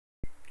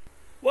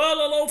Well,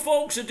 hello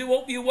folks, I do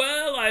hope you're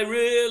well, I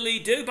really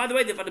do. By the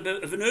way, they've had a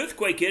bit of an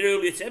earthquake here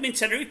earlier today. I'm in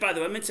Tenerife, by the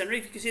way, I'm in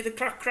Tenerife. You can see the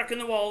crack in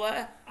the wall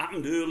there.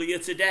 Happened earlier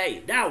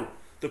today. Now,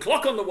 the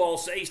clock on the wall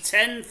says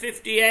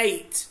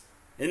 10:58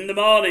 in the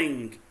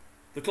morning.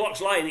 The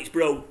clock's lying, it's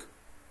broke.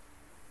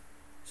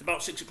 It's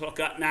about 6 o'clock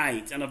at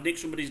night, and I've nicked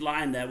somebody's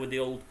line there with the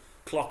old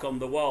clock on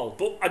the wall.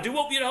 But I do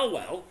hope you're all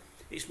well.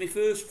 It's my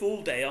first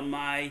full day on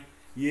my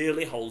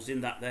yearly holidays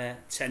in that there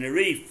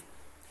Tenerife.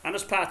 And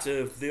as part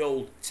of the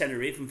old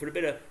Tenerife, and for a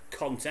bit of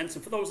content,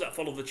 and for those that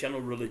follow the channel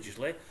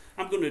religiously,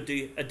 I'm going to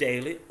do a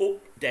daily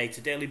update,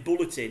 a daily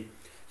bulletin.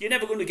 You're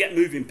never going to get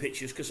moving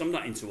pictures because I'm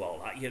not into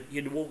all that.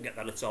 You won't get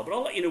that at all. But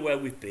I'll let you know where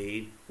we've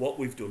been, what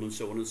we've done, and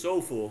so on and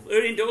so forth.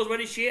 Her indoors, where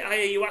is she? I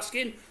hear you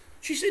asking.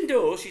 She's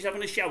indoors. She's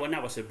having a shower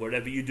now. I said,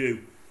 whatever you do,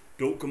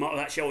 don't come out of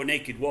that shower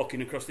naked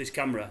walking across this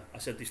camera. I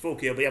said, this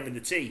folk here will be having the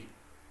tea.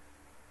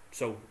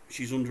 So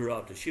she's under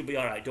orders. She'll be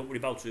all right. Don't worry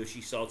about her.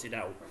 She's sorted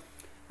out.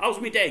 How's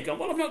my day gone?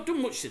 Well, I've not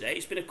done much today.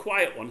 It's been a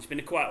quiet one.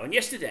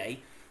 Yesterday,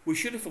 we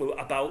should have flew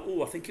about,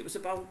 I think it was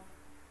about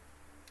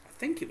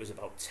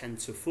 10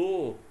 to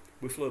 4.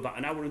 We flew about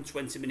an hour and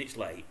 20 minutes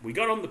late. We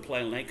got on the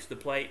plane late because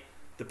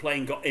the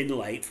plane got in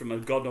late from a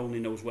God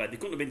only knows where. They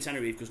couldn't have been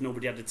Tenerife because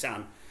nobody had a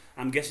tan.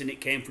 I'm guessing it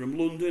came from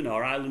London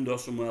or Ireland or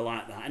somewhere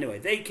like that. Anyway,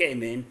 they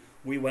came in.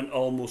 We went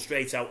almost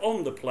straight out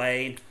on the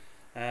plane.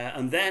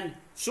 And then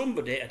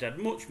somebody had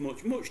much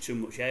too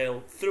much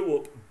ale, threw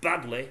up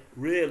badly,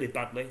 really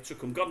badly. It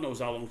took them God knows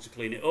how long to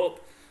clean it up.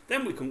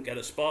 Then we couldn't get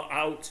a spot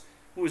out.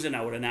 We was an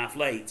hour and a half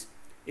late.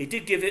 He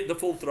did give it the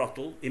full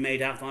throttle. He made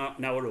half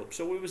an hour up,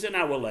 so we was an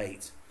hour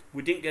late.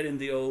 We didn't get in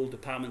the old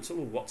apartment till,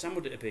 what time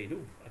would it have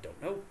been? I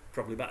don't know.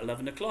 Probably about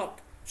 11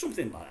 o'clock.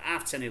 Something like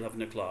that, 10,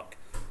 11 o'clock.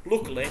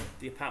 Luckily,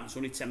 the apartment's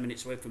only 20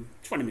 minutes away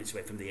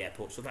from the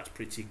airport, so that's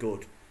pretty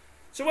good.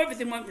 So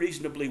everything went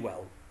reasonably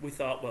well. We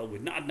thought, well,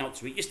 we'd not had an out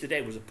to eat.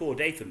 Yesterday was a poor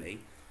day for me.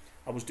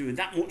 I was doing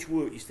that much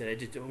work yesterday. I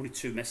did only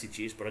 2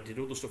 messages, but I did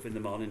other stuff in the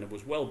morning. I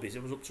was well busy.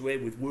 I was up to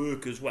here with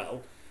work as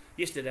well.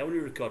 Yesterday I only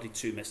recorded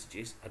 2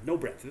 messages. I had no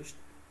breakfast.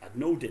 I had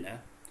no dinner.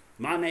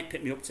 My mate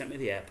picked me up, sent me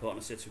to the airport,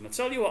 and I said to him, I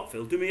tell you what,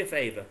 Phil, do me a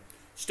favour.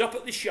 Stop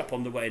at this shop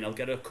on the way and I'll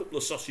get a couple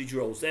of sausage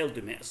rolls. They'll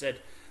do me. I said,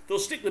 they'll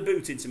stick the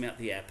boot into me at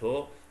the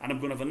airport, and I'm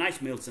going to have a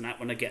nice meal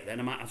tonight when I get there,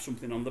 and I might have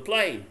something on the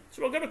plane.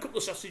 So I got a couple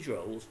of sausage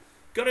rolls.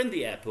 Got in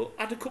the airport,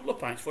 had a couple of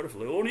pints for a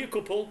flew, only a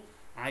couple.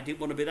 I didn't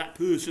want to be that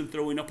person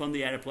throwing up on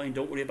the aeroplane,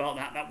 don't worry about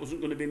that, that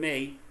wasn't going to be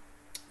me.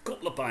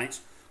 Couple of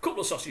pints, couple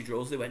of sausage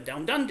rolls, they went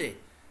down dandy.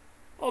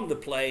 On the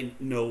plane,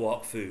 no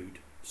hot food.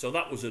 So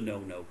that was a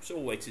no-no, so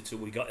I waited till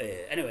we got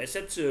here. Anyway, I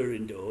said to her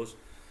indoors,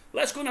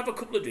 let's go and have a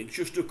couple of drinks,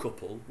 just a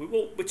couple. We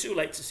won't be too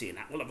late to see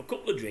that, we'll have a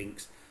couple of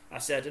drinks. I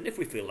said, and if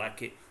we feel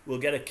like it, we'll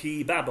get a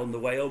kebab on the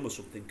way home or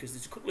something, because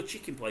there's a couple of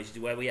chicken places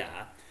where we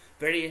are,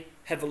 very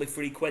heavily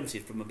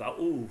frequented from about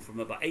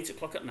 8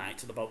 o'clock at night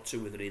till about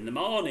 2 or 3 in the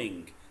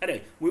morning.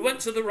 Anyway, we went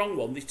to the wrong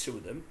one, there's 2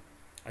 of them.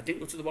 I didn't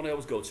go to the one I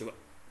always go to.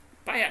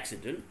 By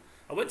accident,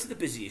 I went to the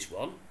busiest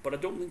one, but I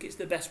don't think it's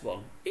the best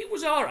one. It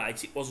was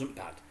alright, it wasn't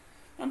bad.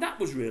 And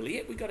that was really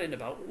it. We got in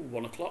about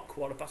 1 o'clock,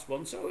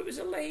 1:15, so it was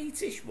a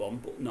late-ish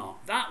one, but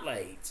not that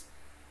late.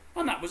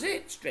 And that was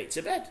it, straight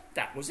to bed.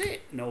 That was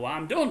it, no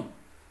harm done.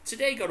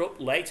 Today got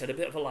up late, had a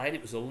bit of a line,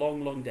 it was a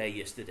long day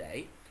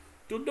yesterday.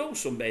 Done no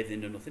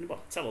sunbathing or nothing.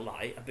 Well, tell a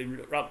lie. I've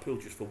been around pool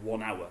just for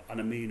 1 hour,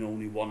 and I mean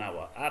only 1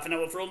 hour. Half an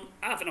hour front,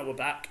 half an hour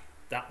back.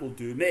 That will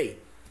do me.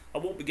 I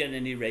won't be getting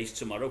any race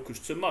tomorrow, because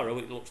tomorrow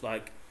it looks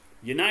like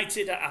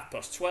United at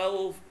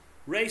 12:30,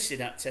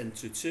 racing at 10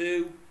 to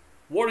 2,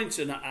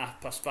 Warrington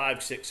at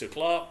 5:30, 6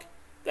 o'clock,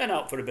 then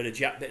out for a bit of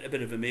jack, a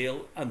bit of a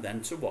meal, and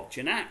then to watch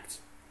an act.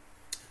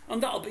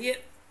 And that'll be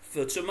it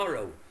for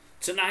tomorrow.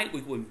 Tonight we're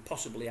going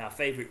possibly our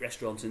favourite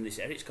restaurant in this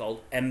area. It's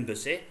called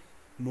Embassy.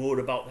 More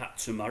about that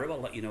tomorrow. I'll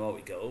let you know how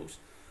it goes.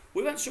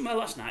 We went somewhere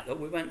last night though.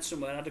 We went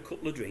somewhere, had a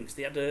couple of drinks.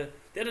 They had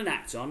an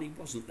act on. He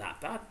wasn't that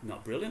bad.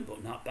 Not brilliant,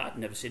 but not bad.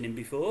 Never seen him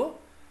before.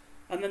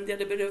 And then they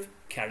had a bit of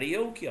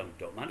karaoke on.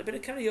 Don't mind a bit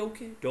of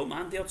karaoke. Don't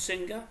mind the odd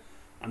singer.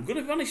 I'm going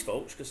to be honest,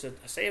 folks, because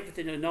I say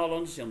everything in all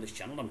honesty on this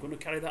channel. I'm going to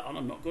carry that on.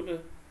 I'm not going to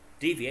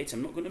deviate.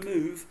 I'm not going to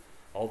move.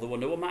 Although I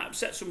know I might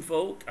upset some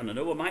folk, and I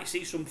know I might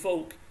see some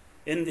folk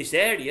in this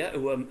area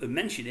who I'm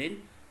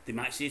mentioning. They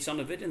might see it on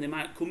a vid and they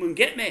might come and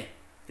get me.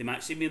 They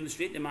might see me in the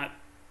street, they might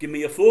give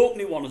me a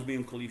forkney one, as my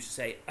uncle used to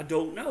say. I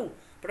don't know,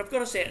 but I've got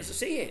to say it as I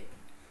see it.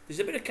 There's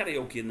a bit of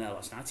karaoke in there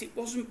last night. It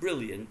wasn't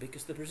brilliant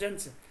because the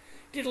presenter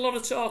did a lot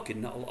of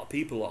talking, not a lot of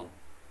people on.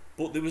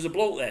 But there was a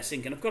bloke there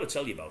singing. I've got to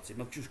tell you about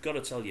him. I've just got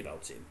to tell you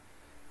about him.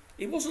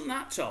 He wasn't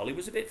that tall. He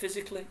was a bit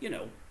physically,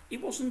 he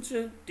wasn't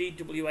a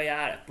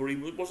DWAR, but he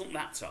wasn't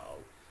that tall.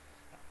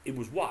 He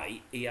was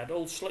white. He had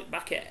old slick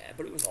back hair,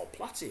 but it was all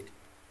plaited.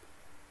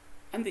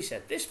 And they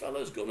said, this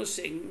fella's going to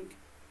sing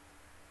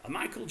a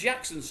Michael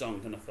Jackson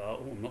song, and I thought,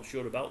 I'm not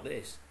sure about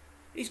this.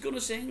 He's going to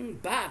sing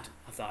Bad.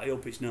 I thought, I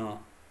hope it's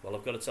not. Well,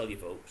 I've got to tell you,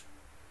 folks,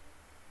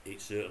 it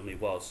certainly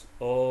was.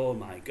 Oh,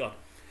 my God.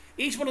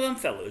 He's one of them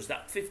fellas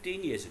that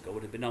 15 years ago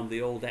would have been on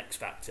the old X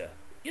Factor.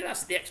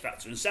 That's the X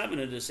Factor, and Simon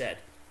had said,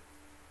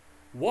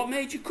 What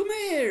made you come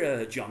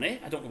here, Johnny?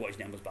 I don't know what his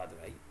name was, by the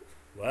way.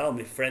 Well,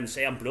 my friends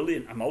say I'm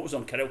brilliant. I'm always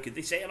on karaoke.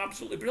 They say I'm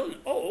absolutely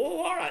brilliant.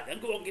 Oh, all right,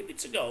 then go on, give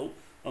it a go.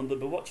 And they'll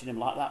be watching him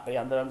like that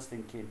behind their hands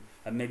thinking,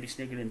 and maybe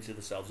sniggering to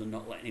themselves and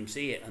not letting him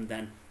see it. And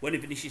then when he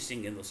finishes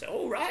singing, they'll say,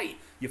 oh, right,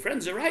 your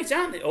friends are right,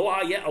 aren't they?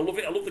 Oh, yeah, I love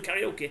it. I love the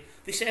karaoke.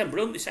 They say I'm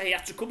brilliant. They say you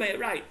have to come here,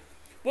 right?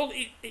 Well,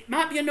 it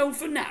might be a no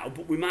for now,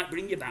 but we might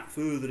bring you back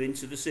further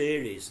into the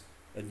series.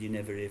 And you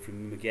never hear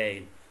from him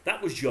again.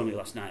 That was Johnny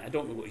last night. I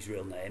don't know what his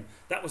real name.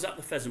 That was at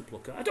the Pheasant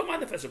Plucker. I don't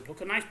mind the Pheasant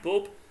Plucker. Nice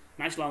pub,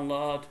 nice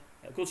landlord,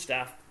 good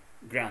staff,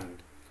 grand.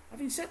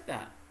 Having said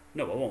that,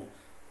 no, I won't.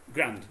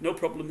 Grand, no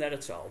problem there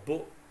at all.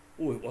 But,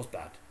 oh, it was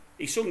bad.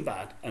 He sung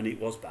bad, and it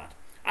was bad.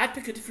 I'd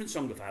pick a different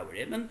song if I were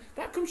him, and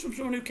that comes from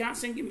someone who can't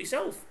sing it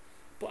myself.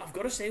 But I've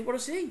got to say what I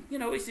see. You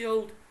know, it's the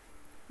old...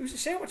 Who's to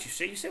say what you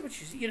see? You say what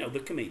you see. You know, the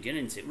comedian,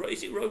 isn't it?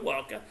 Is it Roy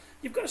Walker?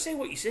 You've got to say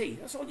what you see.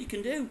 That's all you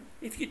can do.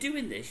 If you're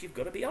doing this, you've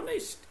got to be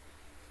honest.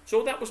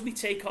 So that was my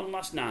take on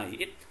last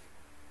night.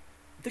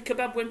 The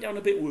kebab went down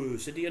a bit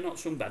worse. Had he not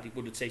sung bad, it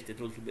would have tasted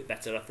a little bit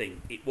better, I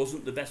think. It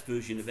wasn't the best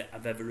version of it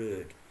I've ever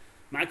heard.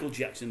 Michael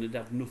Jackson would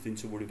have nothing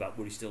to worry about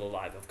were he still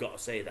alive. I've got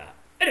to say that.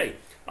 Anyway,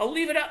 I'll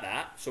leave it at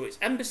that. So it's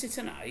Embassy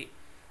tonight.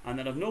 And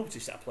then I've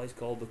noticed that a place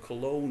called the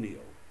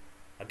Colonial.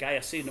 A guy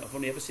I've seen, I've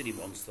only ever seen him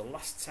once. The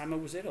last time I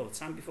was there, or the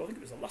time before, I think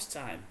it was the last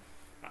time.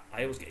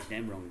 I always get his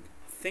name wrong.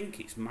 I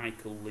think it's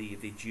Michael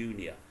Levy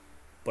Jr.,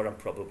 but I'm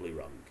probably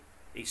wrong.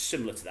 It's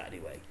similar to that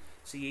anyway.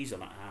 See, he's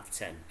on at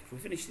 10:30. If we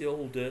finish the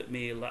old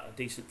meal at a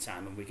decent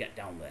time and we get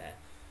down there,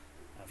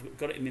 I've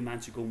got it in my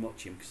mind to go and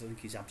watch him because I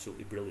think he's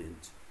absolutely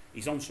brilliant.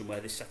 He's on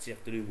somewhere this Saturday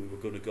afternoon we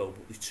were going to go,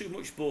 but there's too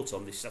much sport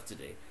on this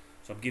Saturday,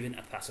 so I'm giving it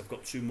a pass. I've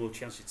got 2 more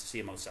chances to see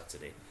him on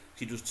Saturday.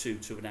 He does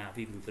 2.5,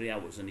 even 3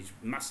 hours, and he's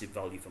massive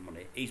value for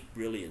money. He's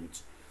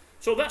brilliant.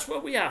 So that's where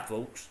we are,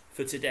 folks,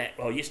 for today.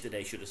 Well,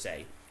 yesterday, should I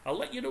say. I'll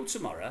let you know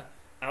tomorrow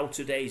how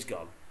today's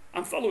gone.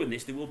 I'm following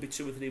this. There will be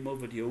 2 or 3 more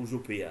videos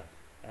up here.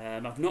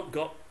 I've not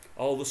got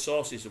all the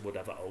sources I would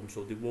have at home,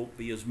 so there won't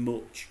be as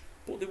much.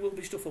 But there will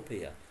be stuff up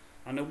here.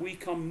 And a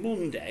week on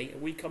Monday,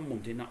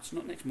 that's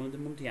not next Monday,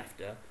 the Monday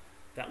after,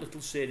 that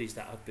little series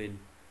that I've been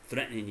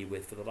threatening you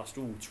with for the last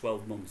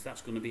 12 months,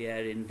 that's going to be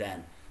airing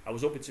then. I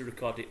was hoping to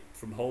record it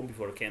from home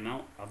before I came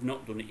out. I've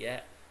not done it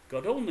yet.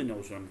 God only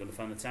knows when I'm going to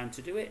find the time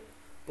to do it.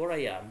 But I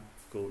am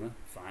going to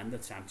find the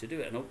time to do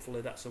it. And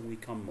hopefully that's a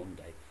week on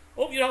Monday.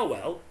 Hope you're all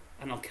well.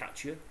 And I'll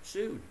catch you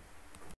soon.